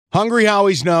Hungry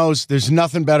Howie's knows there's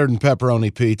nothing better than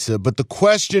pepperoni pizza, but the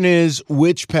question is,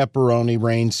 which pepperoni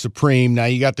reigns supreme? Now,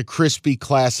 you got the crispy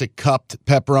classic cupped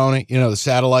pepperoni, the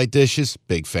satellite dishes,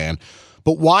 big fan.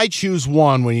 But why choose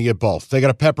one when you get both? They got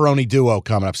a pepperoni duo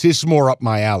coming up. See, this is more up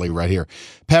my alley right here.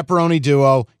 Pepperoni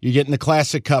duo, you're getting the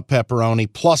classic cup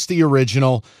pepperoni, plus the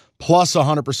original, plus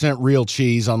 100% real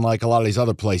cheese, unlike a lot of these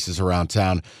other places around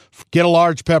town. Get a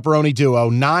large pepperoni duo,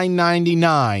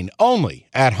 $9.99, only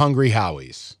at Hungry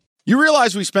Howie's. You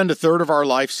realize we spend a third of our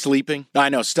life sleeping? I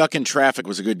know, stuck in traffic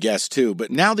was a good guess too, but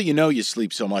now that you know you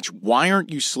sleep so much, why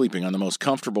aren't you sleeping on the most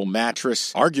comfortable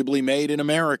mattress arguably made in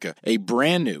America? A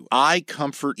brand new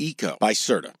iComfort Eco by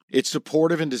Serta. It's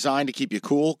supportive and designed to keep you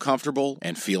cool, comfortable,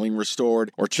 and feeling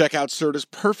restored. Or check out Serta's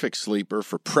Perfect Sleeper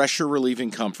for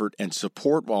pressure-relieving comfort and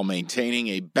support while maintaining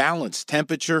a balanced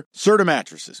temperature. Serta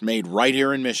mattresses made right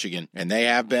here in Michigan, and they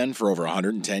have been for over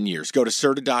 110 years. Go to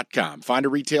Serta.com. Find a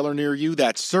retailer near you.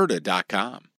 That's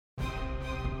Serta.com.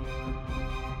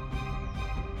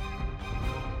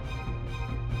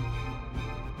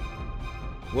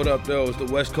 What up, though? It's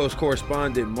the West Coast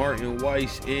correspondent Martin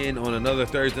Weiss in on another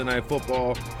Thursday Night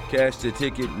Football. Cash the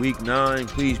Ticket Week 9.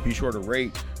 Please be sure to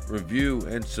rate, review,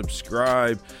 and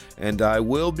subscribe. And I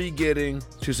will be getting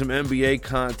to some NBA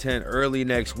content early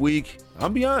next week. I'll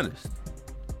be honest.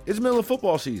 It's middle of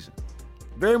football season.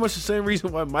 Very much the same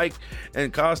reason why Mike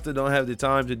and Costa don't have the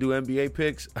time to do NBA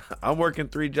picks. I'm working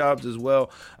 3 jobs as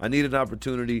well. I need an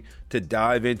opportunity to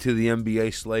dive into the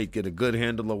NBA slate, get a good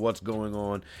handle of what's going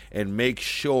on, and make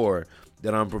sure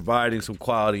that I'm providing some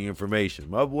quality information.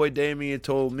 My boy Damien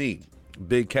told me,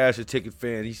 big Cash the Ticket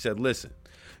fan, he said, listen,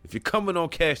 if you're coming on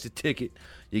Cash the Ticket,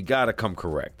 you got to come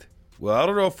correct. Well, I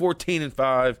don't know if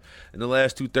 14-5 in the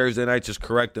last 2 Thursday nights is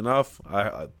correct enough. I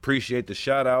appreciate the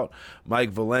shout out,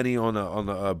 Mike Valeni, on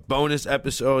a bonus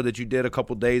episode that you did a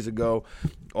couple days ago,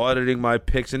 auditing my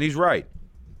picks, and he's right.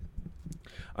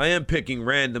 I am picking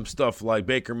random stuff like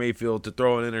Baker Mayfield to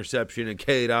throw an interception and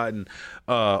Cade Otton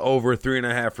over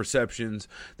 3.5 receptions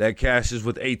that cashes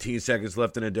with 18 seconds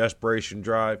left in a desperation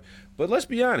drive. But let's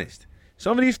be honest,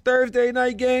 some of these Thursday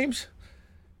night games,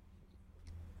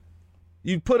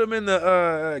 you put them in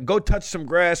the go touch some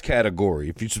grass category.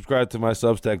 If you subscribe to my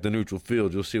Substack, The Neutral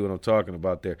Field, you'll see what I'm talking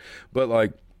about there.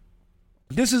 But,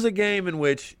 this is a game in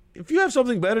which if you have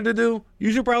something better to do,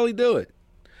 you should probably do it.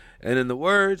 And in the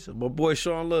words of my boy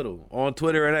Sean Little on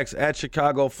Twitter and X, at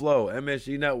Chicago Flow,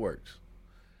 MSG Networks,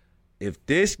 if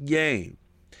this game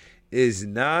is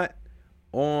not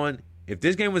on, if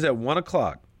this game was at 1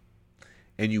 o'clock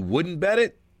and you wouldn't bet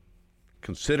it,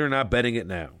 consider not betting it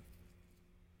now.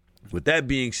 With that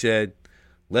being said,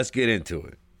 let's get into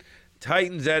it.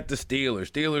 Titans at the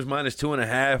Steelers. Steelers minus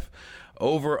 2.5,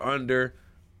 over under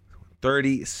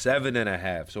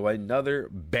 37.5. So another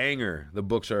banger the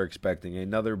books are expecting.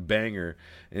 Another banger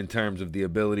in terms of the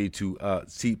ability to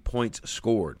see points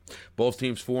scored. Both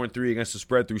teams 4-3 against the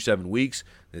spread through 7 weeks.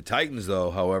 The Titans, though,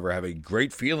 however, have a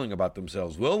great feeling about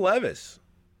themselves. Will Levis,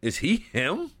 is he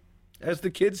him, as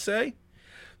the kids say?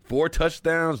 4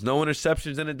 touchdowns, no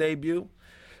interceptions in a debut.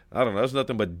 I don't know. That's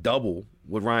nothing but double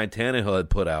what Ryan Tannehill had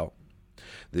put out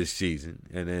this season.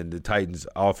 And then the Titans'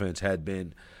 offense had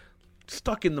been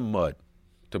stuck in the mud,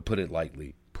 to put it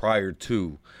lightly, prior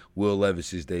to Will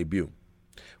Levis's debut.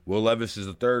 Will Levis is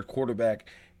the 3rd quarterback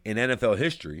in NFL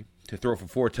history to throw for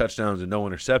 4 touchdowns and no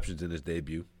interceptions in his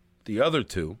debut. The other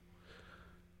 2,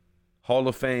 Hall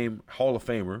of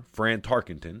Famer Fran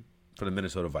Tarkenton for the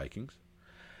Minnesota Vikings,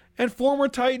 and former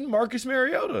Titan Marcus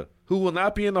Mariota, who will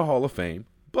not be in the Hall of Fame,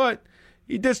 but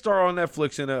he did star on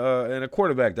Netflix in a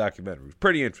quarterback documentary. It was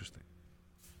pretty interesting.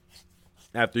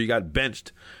 After he got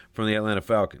benched from the Atlanta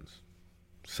Falcons.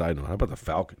 Side note, how about the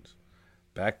Falcons?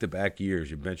 Back-to-back years,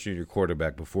 you're benching your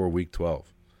quarterback before Week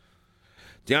 12.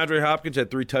 DeAndre Hopkins had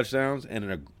 3 touchdowns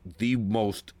and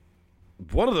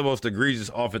one of the most egregious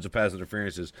offensive pass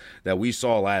interferences that we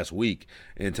saw last week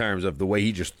in terms of the way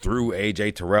he just threw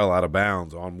A.J. Terrell out of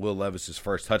bounds on Will Levis's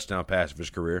first touchdown pass of his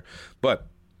career. But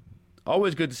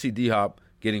always good to see D-Hop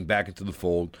getting back into the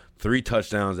fold. 3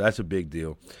 touchdowns, that's a big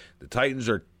deal. The Titans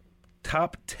are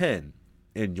top 10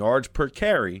 in yards per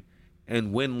carry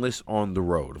and winless on the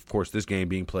road. Of course, this game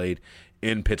being played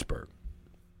in Pittsburgh.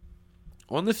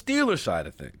 On the Steelers side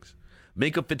of things,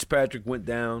 Minkah Fitzpatrick went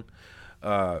down.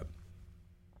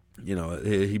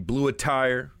 He blew a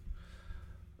tire,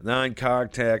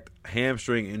 non-contact,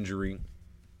 hamstring injury.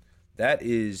 That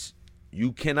is,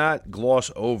 you cannot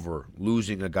gloss over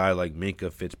losing a guy like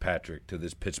Minkah Fitzpatrick to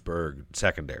this Pittsburgh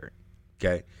secondary,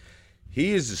 okay?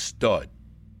 He is a stud,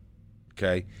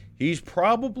 okay? He's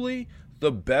probably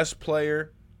the best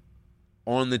player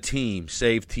on the team,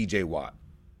 save T.J. Watt.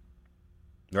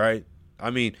 right? I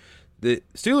mean, the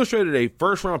Steelers traded a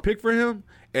first-round pick for him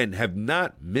and have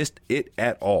not missed it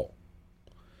at all.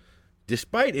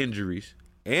 Despite injuries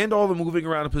and all the moving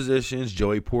around of positions,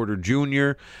 Joey Porter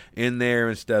Jr. in there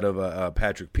instead of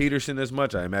Patrick Peterson as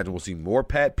much. I imagine we'll see more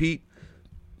Pat Pete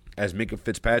as Minkah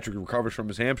Fitzpatrick recovers from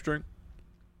his hamstring.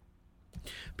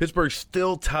 Pittsburgh's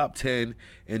still top 10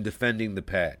 in defending the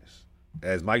pass.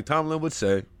 As Mike Tomlin would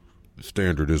say, the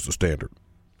standard is the standard.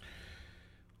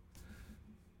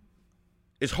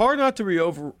 It's hard not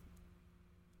to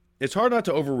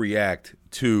overreact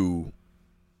to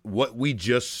what we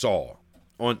just saw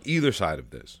on either side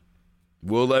of this.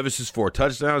 Will Levis's 4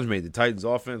 touchdowns made the Titans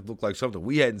offense look like something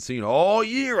we hadn't seen all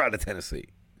year out of Tennessee.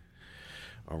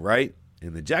 All right?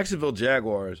 And the Jacksonville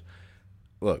Jaguars,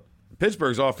 look,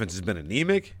 Pittsburgh's offense has been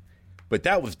anemic, but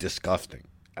that was disgusting.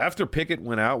 After Pickett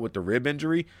went out with the rib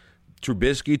injury,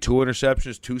 Trubisky, 2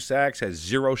 interceptions, 2 sacks, has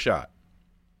 0 shot.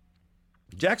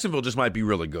 Jacksonville just might be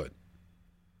really good.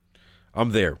 I'm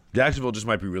there. Jacksonville just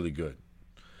might be really good.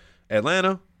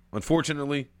 Atlanta,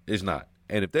 unfortunately, is not.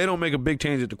 And if they don't make a big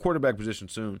change at the quarterback position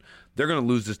soon, they're going to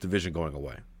lose this division going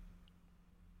away.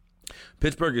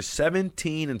 Pittsburgh is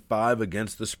 17-5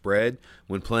 against the spread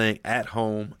when playing at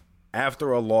home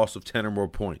after a loss of 10 or more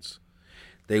points.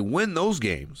 They win those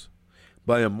games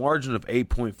by a margin of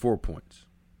 8.4 points.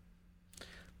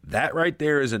 That right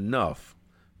there is enough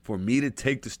for me to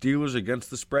take the Steelers against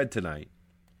the spread tonight.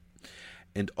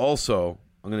 And also,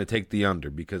 I'm going to take the under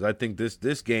because I think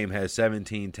this game has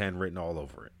 17-10 written all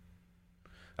over it.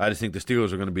 I just think the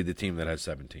Steelers are going to be the team that has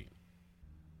 17.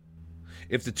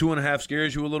 If the 2.5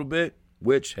 scares you a little bit,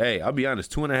 which, hey, I'll be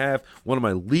honest, 2.5, one of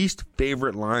my least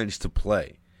favorite lines to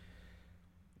play.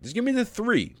 Just give me the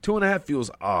 3. 2.5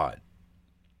 feels odd.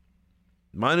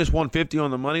 Minus 150 on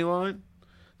the money line,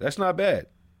 that's not bad.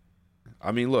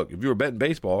 I mean, look, if you were betting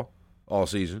baseball all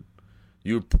season,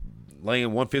 you're laying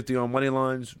 150 on money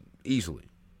lines easily.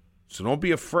 So don't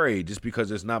be afraid just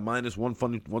because it's not minus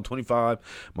 125,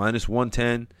 minus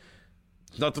 110.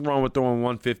 There's nothing wrong with throwing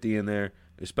 150 in there,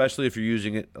 especially if you're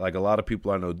using it, like a lot of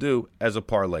people I know do, as a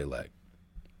parlay leg.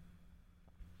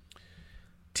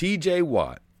 TJ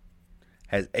Watt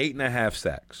has 8.5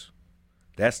 sacks.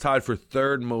 That's tied for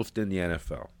 3rd most in the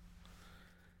NFL.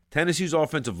 Tennessee's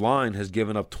offensive line has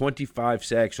given up 25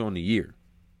 sacks on the year.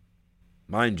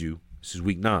 Mind you, this is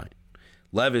week 9.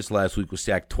 Levis last week was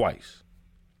sacked twice.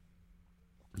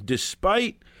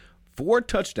 Despite 4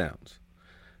 touchdowns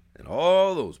and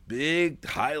all those big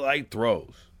highlight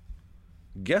throws,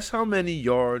 guess how many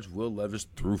yards Will Levis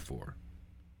threw for?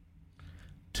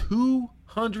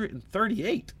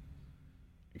 238.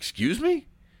 Excuse me?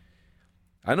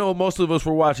 I know most of us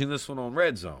were watching this one on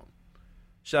Red Zone.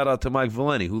 Shout out to Mike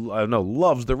Valeni, who I know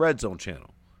loves the Red Zone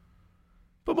channel.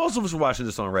 But most of us were watching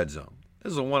this on Red Zone.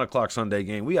 This is a 1 o'clock Sunday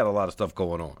game. We got a lot of stuff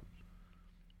going on.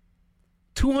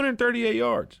 238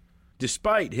 yards,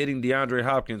 despite hitting DeAndre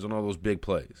Hopkins on all those big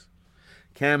plays.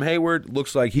 Cam Hayward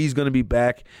looks like he's going to be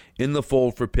back in the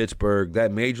fold for Pittsburgh.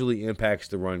 That majorly impacts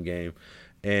the run game.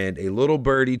 And a little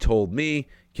birdie told me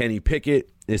Kenny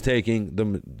Pickett is taking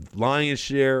the lion's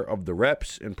share of the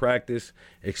reps in practice.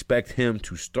 Expect him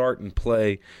to start and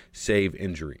play, save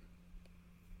injury.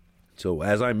 So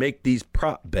as I make these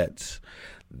prop bets,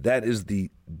 that is the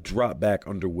drop back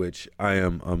under which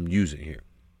I'm using here.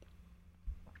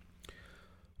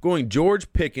 Going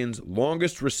George Pickens,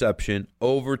 longest reception,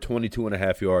 over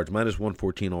 22.5 yards, minus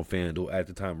 114 on FanDuel at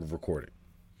the time of recording.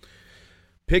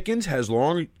 Pickens has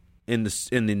in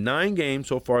the 9 games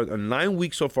so far, 9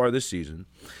 weeks so far this season,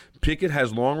 Pickett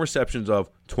has long receptions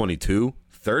of 22,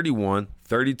 31,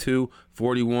 32,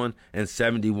 41, and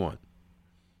 71.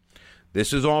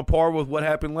 This is on par with what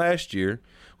happened last year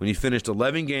when he finished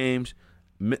 11 games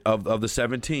of the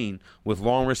 17 with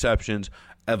long receptions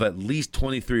of at least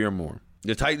 23 or more.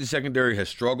 The Titans secondary has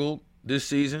struggled this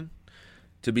season.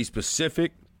 To be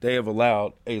specific, they have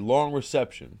allowed a long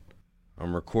reception.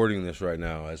 I'm recording this right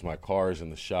now as my car is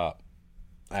in the shop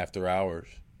after hours.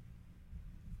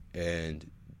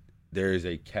 And there is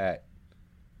a cat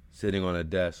sitting on a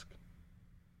desk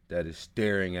that is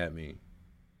staring at me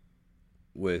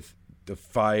with the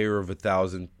fire of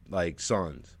 1,000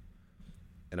 suns.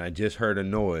 And I just heard a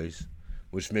noise,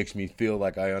 which makes me feel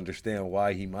like I understand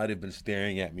why he might have been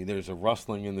staring at me. There's a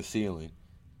rustling in the ceiling.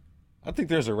 I think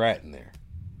there's a rat in there.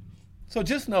 So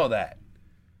just know that.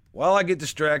 While I get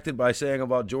distracted by saying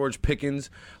about George Pickens'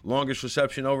 longest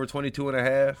reception over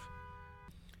 22.5,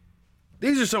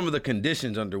 These are some of the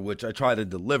conditions under which I try to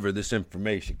deliver this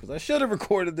information, because I should have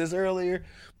recorded this earlier,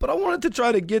 but I wanted to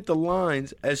try to get the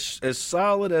lines as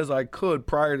solid as I could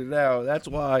prior to now. That's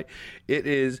why it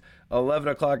is 11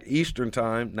 o'clock Eastern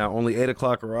time. Now, only 8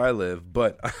 o'clock where I live,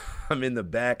 but I'm in the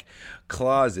back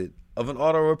closet of an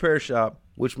auto repair shop,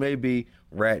 which may be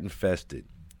rat infested.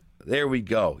 There we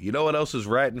go. You know what else is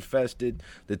rat infested?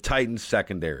 The Titans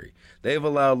secondary. They've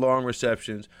allowed long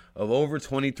receptions of over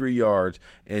 23 yards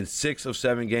in 6 of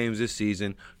 7 games this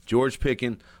season. George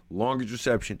Pickens, longest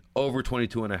reception, over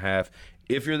 22.5.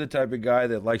 If you're the type of guy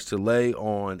that likes to lay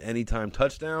on anytime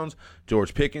touchdowns,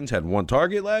 George Pickens had 1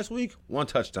 target last week, 1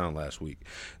 touchdown last week.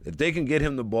 If they can get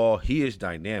him the ball, he is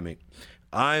dynamic.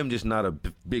 I'm just not a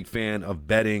big fan of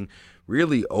betting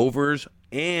really overs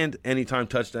and anytime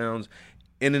touchdowns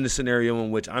and in a scenario in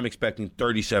which I'm expecting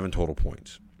 37 total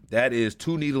points. That is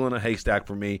 2 needle in a haystack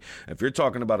for me. If you're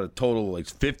talking about a total like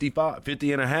 50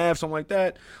 and a half, something like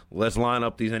that, let's line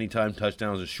up these anytime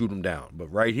touchdowns and shoot them down.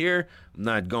 But right here, I'm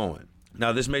not going.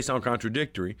 Now, this may sound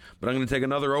contradictory, but I'm going to take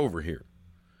another over here.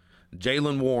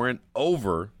 Jaylen Warren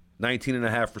over 19 and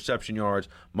a half reception yards,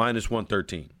 minus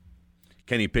 113.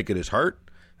 Kenny Pickett is hurt.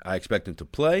 I expect him to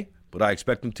play, but I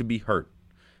expect him to be hurt.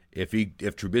 If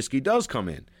Trubisky does come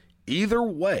in, either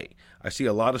way, I see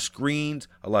a lot of screens,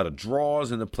 a lot of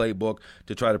draws in the playbook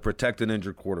to try to protect an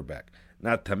injured quarterback.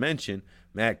 Not to mention,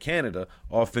 Matt Canada,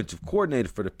 offensive coordinator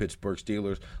for the Pittsburgh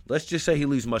Steelers, let's just say he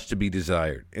leaves much to be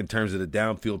desired in terms of the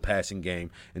downfield passing game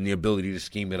and the ability to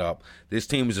scheme it up. This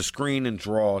team is a screen and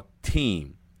draw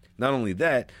team. Not only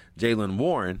that, Jaylen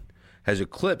Warren has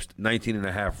eclipsed 19 and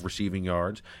a half receiving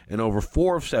yards in over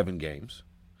 4 of 7 games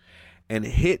and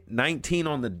hit 19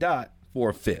 on the dot for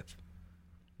a 5th.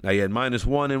 Now, he had minus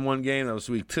 1 in 1 game. That was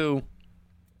week 2.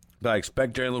 But I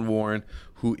expect Jaylen Warren,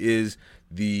 who is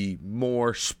the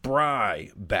more spry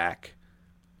back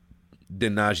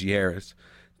than Najee Harris,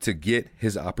 to get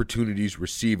his opportunities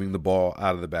receiving the ball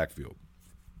out of the backfield.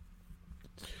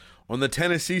 On the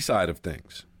Tennessee side of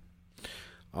things,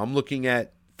 I'm looking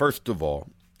at, first of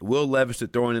all, Will Levis to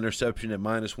throw an interception at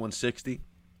minus 160.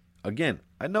 Again,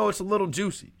 I know it's a little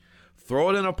juicy.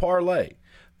 Throw it in a parlay.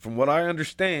 From what I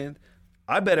understand,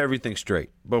 I bet everything straight.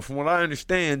 But from what I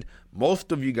understand,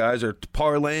 most of you guys are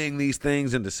parlaying these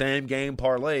things into same game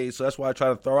parlays. So that's why I try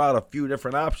to throw out a few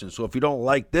different options. So if you don't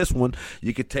like this one,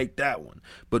 you could take that one.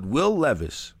 But Will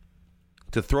Levis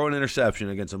to throw an interception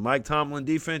against a Mike Tomlin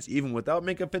defense, even without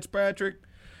Minka Fitzpatrick,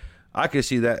 I can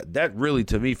see that. That really,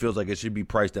 to me, feels like it should be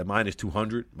priced at minus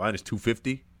 200, minus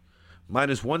 250,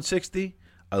 minus 160.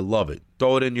 I love it.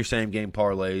 Throw it in your same game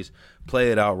parlays.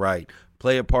 Play it outright.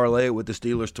 Play a parlay with the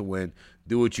Steelers to win.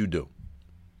 Do what you do.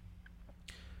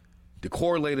 The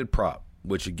correlated prop,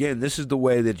 which again, this is the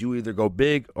way that you either go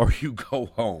big or you go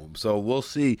home. So we'll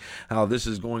see how this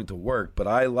is going to work. But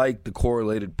I like the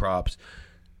correlated props.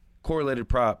 Correlated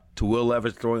prop to Will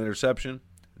Levis throwing interception.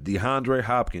 DeAndre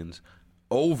Hopkins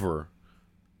over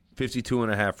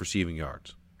 52.5 receiving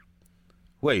yards.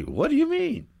 Wait, what do you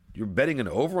mean? You're betting an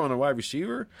over on a wide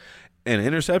receiver and an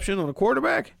interception on a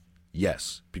quarterback?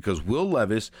 Yes, because Will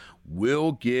Levis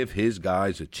will give his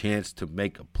guys a chance to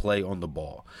make a play on the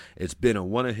ball. It's been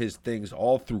one of his things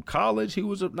all through college. He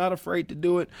was not afraid to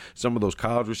do it. Some of those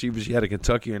college receivers he had at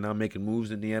Kentucky are now making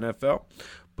moves in the NFL.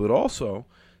 But also,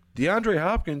 DeAndre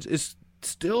Hopkins is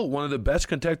still one of the best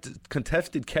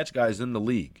contested catch guys in the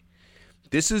league.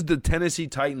 This is the Tennessee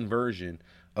Titan version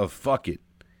of fuck it.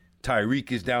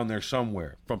 Tyreek is down there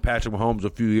somewhere from Patrick Mahomes a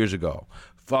few years ago.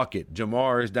 Fuck it.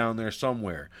 Jamar is down there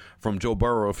somewhere from Joe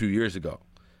Burrow a few years ago.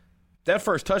 That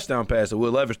first touchdown pass that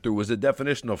Will Levis threw was the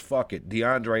definition of fuck it.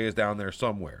 DeAndre is down there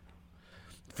somewhere.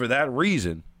 For that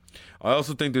reason, I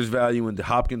also think there's value in the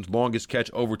Hopkins' longest catch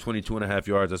over 22.5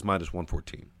 yards. That's minus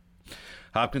 114.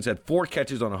 Hopkins had 4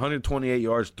 catches on 128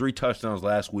 yards, 3 touchdowns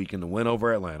last week in the win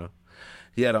over Atlanta.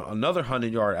 He had another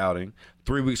 100-yard outing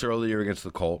 3 weeks earlier against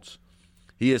the Colts.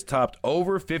 He has topped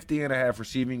over 50.5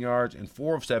 receiving yards in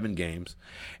 4 of 7 games,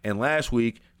 and last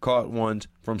week caught ones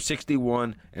from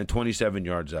 61 and 27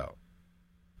 yards out.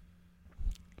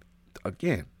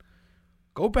 Again,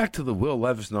 go back to the Will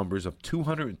Levis numbers of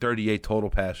 238 total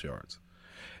pass yards,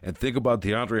 and think about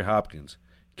DeAndre Hopkins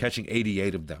catching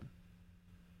 88 of them.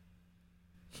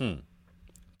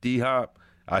 D-Hop,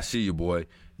 I see you, boy.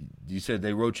 You said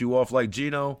they wrote you off like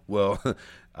Geno? Well,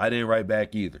 I didn't write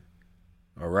back either.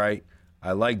 All right?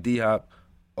 I like D-Hop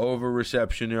over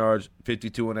reception yards,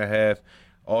 52.5.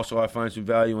 Also, I find some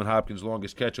value in Hopkins'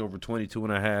 longest catch over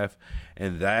 22.5,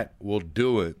 and that will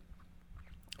do it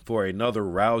for another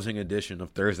rousing edition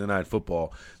of Thursday Night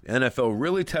Football. The NFL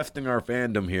really testing our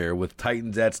fandom here with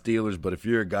Titans at Steelers, but if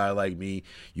you're a guy like me,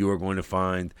 you are going to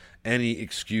find any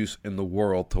excuse in the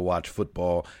world to watch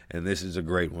football, and this is a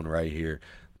great one right here.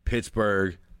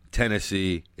 Pittsburgh,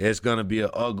 Tennessee. It's going to be an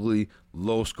ugly,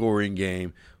 low-scoring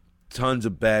game. Tons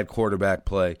of bad quarterback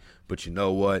play, but you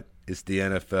know what? It's the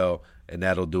NFL, and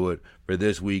that'll do it for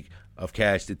this week of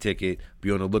Cash the Ticket.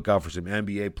 Be on the lookout for some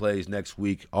NBA plays next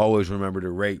week. Always remember to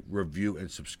rate, review, and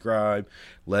subscribe.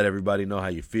 Let everybody know how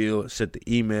you feel. Send the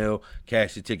email,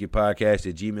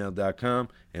 cashtheticketpodcast@gmail.com.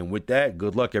 And with that,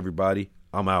 good luck, everybody.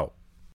 I'm out.